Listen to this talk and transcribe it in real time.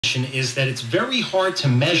is that it's very hard to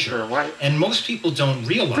measure, and most people don't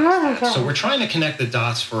realize that. So we're trying to connect the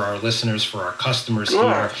dots for our listeners, for our customers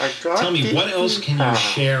here. Tell me, what else can you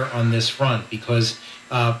share on this front? Because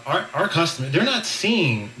our customers, they're not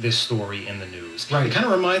seeing this story in the news. Right. It kind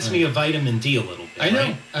of reminds me of vitamin D a little bit. I know,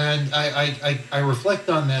 right? and I reflect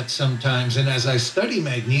on that sometimes, and as I study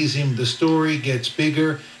magnesium, the story gets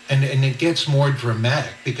bigger and it gets more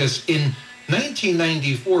dramatic, because in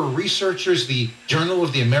 1994, researchers, the Journal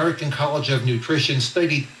of the American College of Nutrition,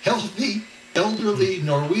 studied healthy elderly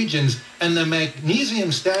Norwegians, and the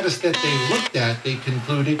magnesium status that they looked at, they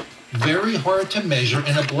concluded, very hard to measure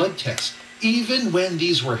in a blood test, even when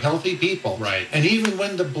these were healthy people. Right. And even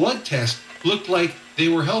when the blood test looked like they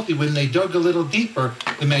were healthy, when they dug a little deeper,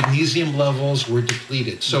 the magnesium levels were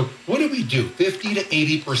depleted. So what do? 50 to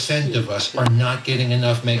 80% of us are not getting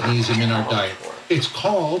enough magnesium in our diet. It's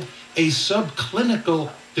called a subclinical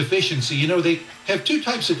deficiency. You know, they have two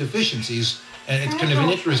types of deficiencies, and it's kind of an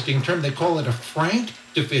interesting term. They call it a frank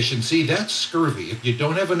deficiency. That's scurvy. If you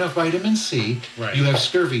don't have enough vitamin C, you have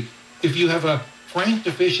scurvy. If you have a frank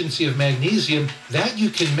deficiency of magnesium, that you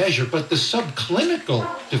can measure, but the subclinical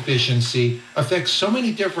deficiency affects so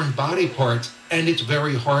many different body parts, and it's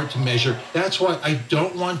very hard to measure. That's why I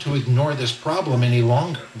don't want to ignore this problem any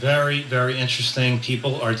longer. Very, very interesting.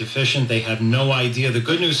 People are deficient. They have no idea. The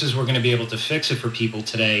good news is we're going to be able to fix it for people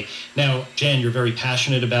today. Now, Jan, you're very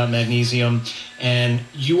passionate about magnesium, and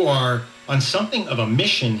you are on something of a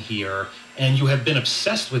mission here, and you have been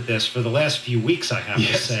obsessed with this for the last few weeks, I have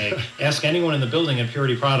to say. Ask anyone in the building at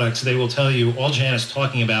Purity Products, they will tell you all Jan is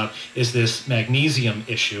talking about is this magnesium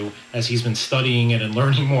issue, as he's been studying it and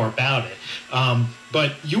learning more about it.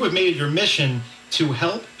 But you have made it your mission to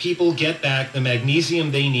help people get back the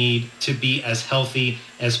magnesium they need to be as healthy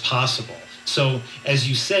as possible. So, as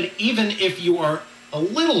you said, even if you are a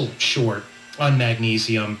little short on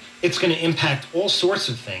magnesium, it's going to impact all sorts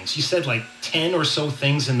of things. You said like 10 or so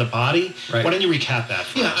things in the body. Right. Why don't you recap that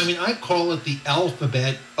for us? I mean, I call it the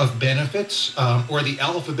alphabet of benefits, or the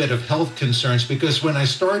alphabet of health concerns, because when I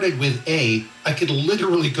started with A, I could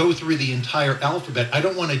literally go through the entire alphabet. I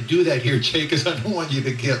don't want to do that here, Jay, because I don't want you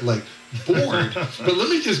to get like bored. But let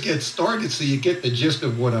me just get started so you get the gist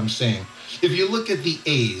of what I'm saying. If you look at the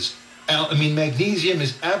A's, I mean, magnesium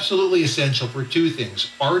is absolutely essential for two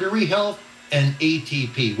things: artery health and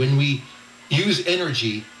ATP. When we use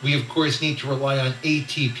energy, we of course need to rely on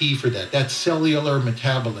ATP for that. That's cellular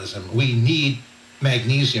metabolism. We need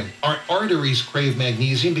magnesium. Our arteries crave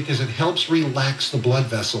magnesium because it helps relax the blood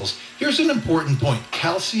vessels. Here's an important point.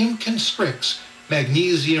 Calcium constricts,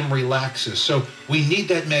 magnesium relaxes. So we need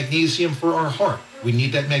that magnesium for our heart. We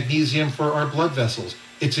need that magnesium for our blood vessels.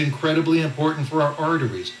 It's incredibly important for our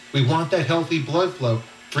arteries. We want that healthy blood flow.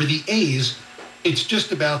 For the A's, it's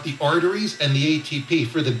just about the arteries and the ATP.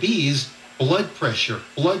 For the B's, blood pressure,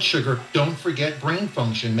 blood sugar, don't forget brain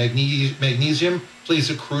function. Magnesium plays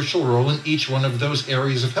a crucial role in each one of those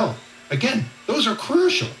areas of health. Again, those are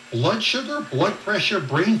crucial. Blood sugar, blood pressure,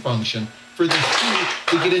 brain function. For the C,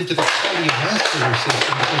 we get into the cardiovascular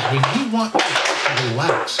system, because when you want to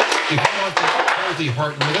relax, if you want that healthy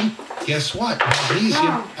heart rhythm, guess what?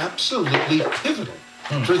 Magnesium, absolutely pivotal.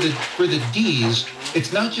 For the D's,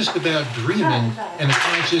 it's not just about dreaming, and it's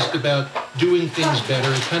not just about doing things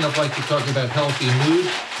better. It's kind of like you're talking about healthy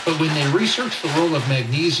mood. But when they research the role of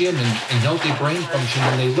magnesium in healthy brain function,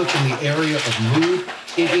 and they look in the area of mood,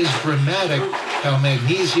 it is dramatic how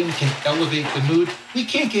magnesium can elevate the mood. We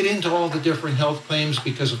can't get into all the different health claims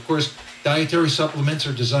because, of course, dietary supplements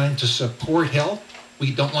are designed to support health.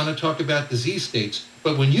 We don't want to talk about disease states.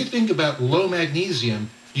 But when you think about low magnesium,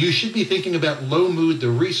 you should be thinking about low mood. The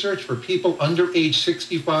research for people under age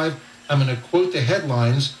 65, I'm going to quote the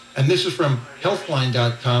headlines, and this is from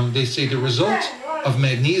healthline.com. They say the results of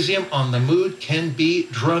magnesium on the mood can be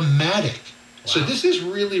dramatic. Wow. So this is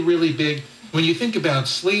really, really big. When you think about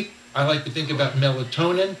sleep, I like to think about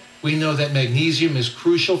melatonin. We know that magnesium is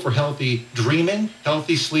crucial for healthy dreaming,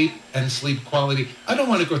 healthy sleep, and sleep quality. I don't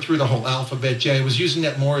want to go through the whole alphabet, Jay. I was using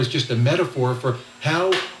that more as just a metaphor for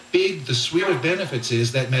how big the suite of benefits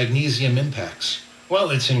is that magnesium impacts. Well,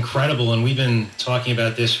 it's incredible, and we've been talking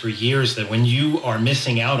about this for years, that when you are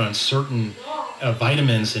missing out on certain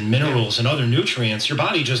vitamins and minerals and other nutrients, your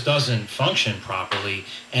body just doesn't function properly,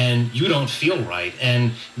 and you don't feel right.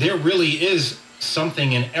 And there really is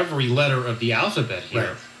something in every letter of the alphabet here.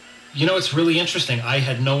 Right. You know, it's really interesting. I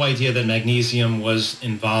had no idea that magnesium was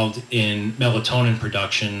involved in melatonin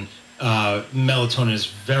production. Melatonin is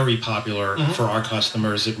very popular for our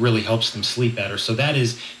customers. It really helps them sleep better. So that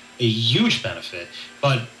is a huge benefit.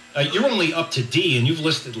 But you're only up to D, and you've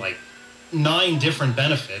listed like 9 different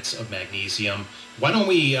benefits of magnesium. Why don't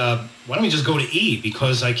we just go to E?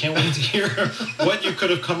 Because I can't wait to hear what you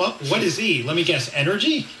could have come up. What is E? Let me guess.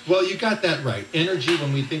 Energy? Well, you got that right. Energy,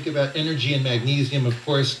 when we think about energy and magnesium, of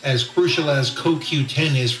course, as crucial as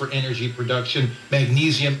CoQ10 is for energy production,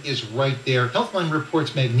 magnesium is right there. Healthline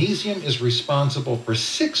reports magnesium is responsible for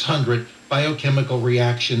 600 biochemical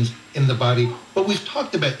reactions in the body. But we've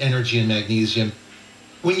talked about energy and magnesium.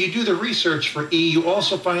 When you do the research for E, you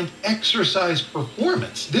also find exercise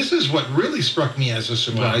performance. This is what really struck me as a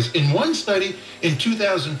surprise. Wow. In one study in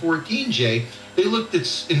 2014, Jay, they looked at,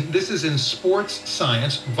 this is in sports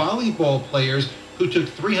science, volleyball players who took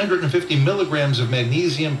 350 milligrams of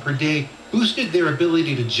magnesium per day boosted their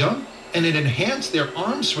ability to jump, and it enhanced their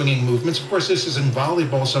arm swinging movements. Of course, this is in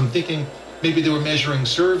volleyball, so I'm thinking maybe they were measuring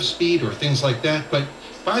serve speed or things like that. But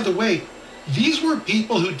by the way, these were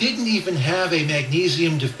people who didn't even have a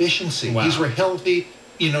magnesium deficiency. Wow. These were healthy,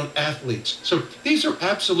 athletes. So these are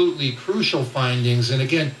absolutely crucial findings. And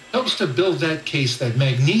again, helps to build that case that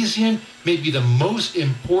magnesium may be the most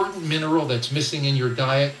important mineral that's missing in your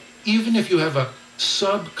diet. Even if you have a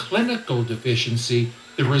subclinical deficiency,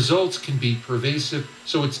 the results can be pervasive.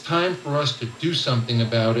 So it's time for us to do something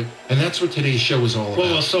about it. And that's what today's show is all about.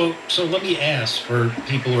 Well, so let me ask for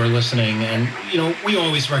people who are listening, and we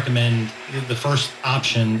always recommend the first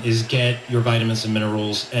option is get your vitamins and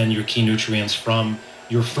minerals and your key nutrients from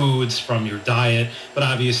your foods, from your diet. But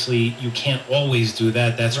obviously, you can't always do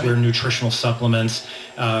that. That's right. where nutritional supplements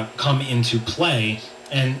come into play.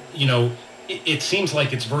 And it seems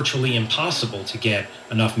like it's virtually impossible to get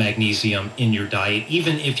enough magnesium in your diet,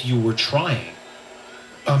 even if you were trying.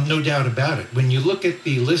 No doubt about it. When you look at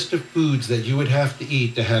the list of foods that you would have to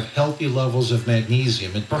eat to have healthy levels of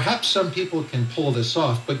magnesium, and perhaps some people can pull this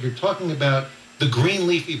off, but you're talking about the green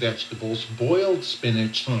leafy vegetables, boiled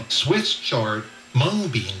spinach, Swiss chard, mung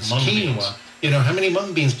beans, quinoa. How many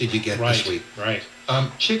mung beans did you get this week? Right.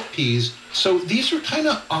 Chickpeas. So these are kind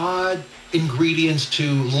of odd ingredients to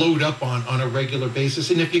load up on a regular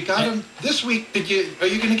basis. And if you got them this week, are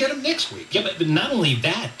you going to get them next week? Yeah, but not only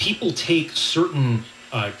that, people take certain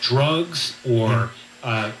drugs or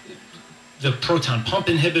the proton pump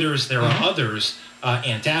inhibitors. There are others,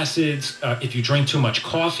 antacids, if you drink too much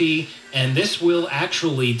coffee, and this will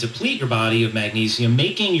actually deplete your body of magnesium,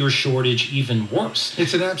 making your shortage even worse.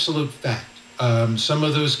 It's an absolute fact. Some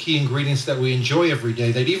of those key ingredients that we enjoy every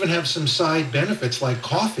day that even have some side benefits like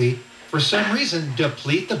coffee, for some reason,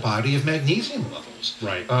 deplete the body of magnesium levels.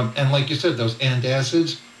 Right. And like you said, those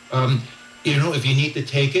antacids, if you need to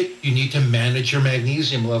take it, you need to manage your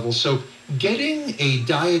magnesium levels. So getting a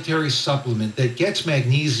dietary supplement that gets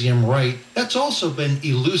magnesium right, that's also been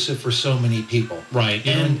elusive for so many people. Right.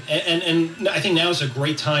 And I think now is a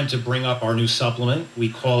great time to bring up our new supplement.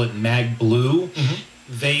 We call it Mag Blue. Mm-hmm.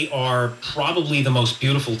 They are probably the most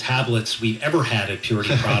beautiful tablets we've ever had at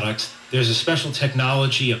Purity Products. There's a special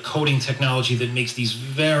technology, a coating technology that makes these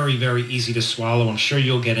very, very easy to swallow. I'm sure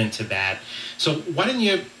you'll get into that. So why don't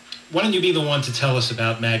you be the one to tell us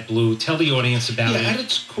about Mag Blue? Tell the audience about it. At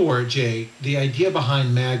its core, Jay, the idea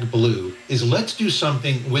behind Mag Blue is let's do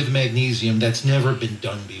something with magnesium that's never been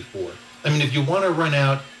done before. I mean, if you want to run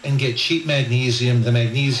out and get cheap magnesium, the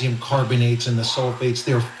magnesium carbonates and the sulfates,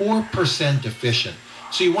 they're 4% deficient.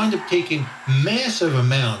 So you wind up taking massive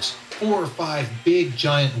amounts, 4 or 5 big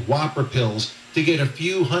giant Whopper pills to get a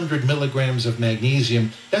few hundred milligrams of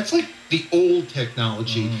magnesium. That's like the old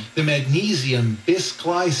technology. The magnesium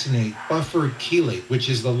bisglycinate buffered chelate, which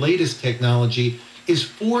is the latest technology, is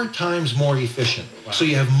 4 times more efficient. Wow. So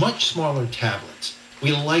you have much smaller tablets.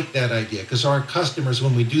 We like that idea because our customers,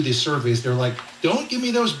 when we do these surveys, they're like, don't give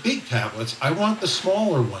me those big tablets. I want the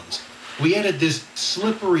smaller ones. We added this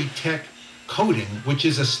slippery tech coating, which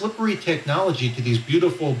is a slippery technology to these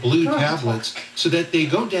beautiful blue tablets so that they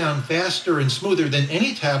go down faster and smoother than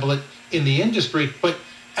any tablet in the industry. But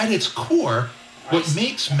at its core, what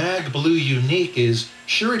makes Mag Blue unique is,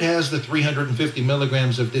 sure, it has the 350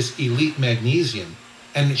 milligrams of this elite magnesium,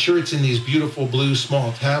 and sure, it's in these beautiful blue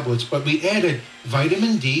small tablets, but we added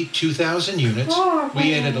vitamin D, 2,000 units.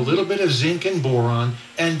 We added a little bit of zinc and boron,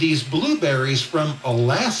 and these blueberries from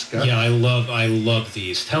Alaska. Yeah, I love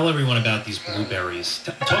these. Tell everyone about these blueberries.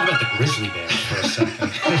 Talk about the grizzly bears for a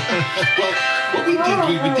second. Well, what we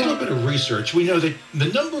did a little bit of research. We know that the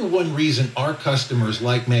number one reason our customers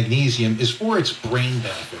like magnesium is for its brain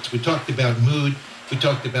benefits. We talked about mood. We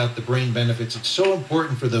talked about the brain benefits. It's so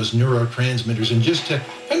important for those neurotransmitters and just to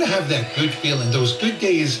kind of have that good feeling, those good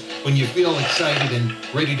days when you feel excited and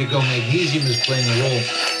ready to go. Magnesium is playing a role.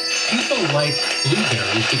 People like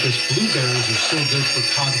blueberries because blueberries are so good for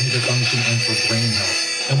cognitive function and for brain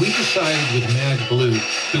health. And we decided with Mag Blue,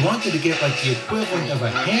 we wanted to get like the equivalent of a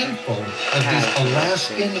handful of these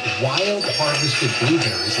Alaskan wild harvested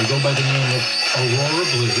blueberries. They go by the name of Aurora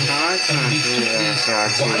Blue. And we took these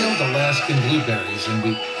wild Alaskan blueberries and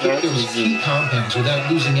we took those key compounds without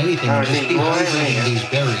losing anything and just dehydrating these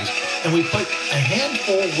berries. And we put a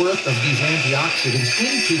handful worth of these antioxidants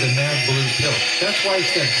into the Mag Blue pill. That's why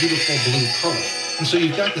it's that beautiful blue color. And so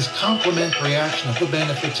you've got this complementary action of the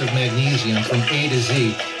benefits of magnesium from A to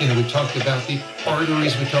Z. You know, we talked about the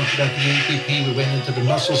arteries, we talked about the ATP, we went into the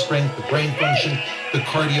muscle strength, the brain function, the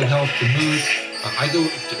cardio health, the mood. I go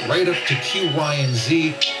right up to Q, Y, and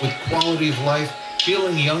Z with quality of life,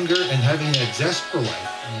 feeling younger and having that zest for life.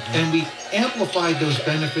 And we amplified those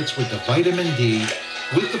benefits with the vitamin D,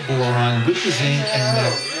 with the boron, with the zinc, and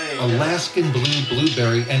the Alaskan blue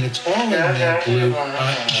blueberry, and it's all in that blue.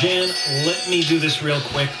 Jan, let me do this real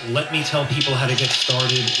quick. Let me tell people how to get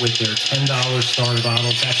started with their $10 starter bottle.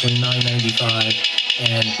 It's actually $9.95,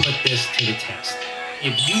 and put this to the test.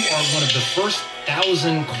 If you are one of the first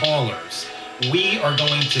 1,000 callers, we are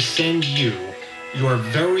going to send you your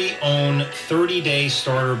very own 30-day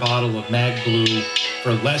starter bottle of Mag Blue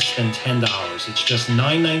for less than $10. It's just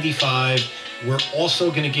 $9.95. We're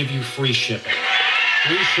also going to give you free shipping.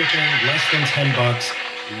 Free shipping, less than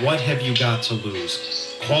 $10. What have you got to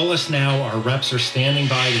lose? Call us now. Our reps are standing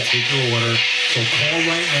by to take your order. So call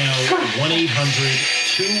right now,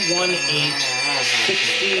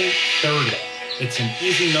 1-800-218-6030. It's an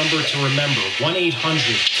easy number to remember,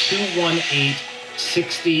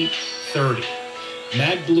 1-800-218-6030.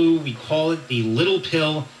 Mag Blue, we call it the little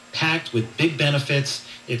pill packed with big benefits.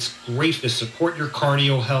 It's great to support your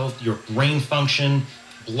cardio health, your brain function,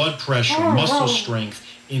 blood pressure, muscle strength,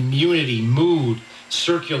 immunity, mood,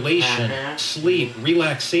 circulation, sleep,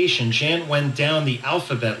 relaxation. Jan went down the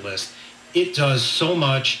alphabet list. It does so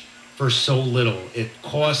much for so little. It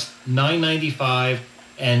costs $9.95,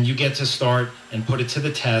 and you get to start and put it to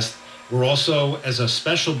the test. We're also, as a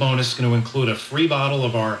special bonus, going to include a free bottle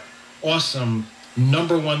of our awesome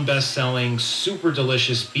 #1 best-selling, super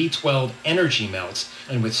delicious B12 energy melts.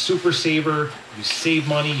 And with Super Saver, you save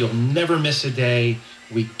money. You'll never miss a day.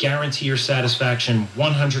 We guarantee your satisfaction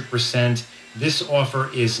 100%. This offer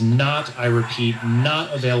is not, I repeat,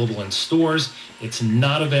 not available in stores. It's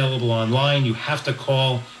not available online. You have to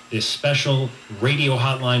call this special radio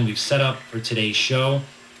hotline we've set up for today's show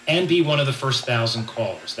and be one of the first 1,000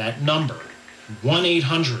 callers. That number,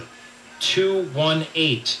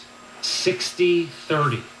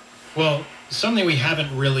 1-800-218-6030. Well, something we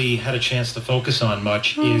haven't really had a chance to focus on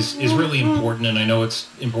much is really important, and I know it's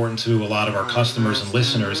important to a lot of our customers and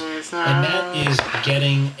listeners, and that is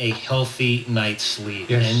getting a healthy night's sleep.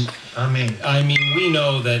 Yes, and I mean, we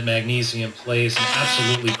know that magnesium plays an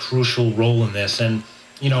absolutely crucial role in this, and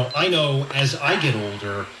you know, I know as I get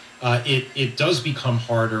older, it does become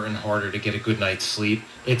harder and harder to get a good night's sleep.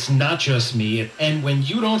 It's not just me, and when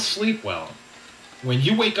you don't sleep well, when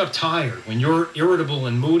you wake up tired, when you're irritable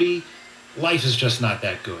and moody, life is just not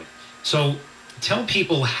that good. So tell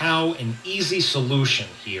people how an easy solution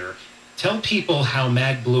here. Tell people how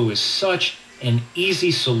Mag Blue is such an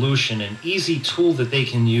easy solution, an easy tool that they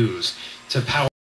can use to power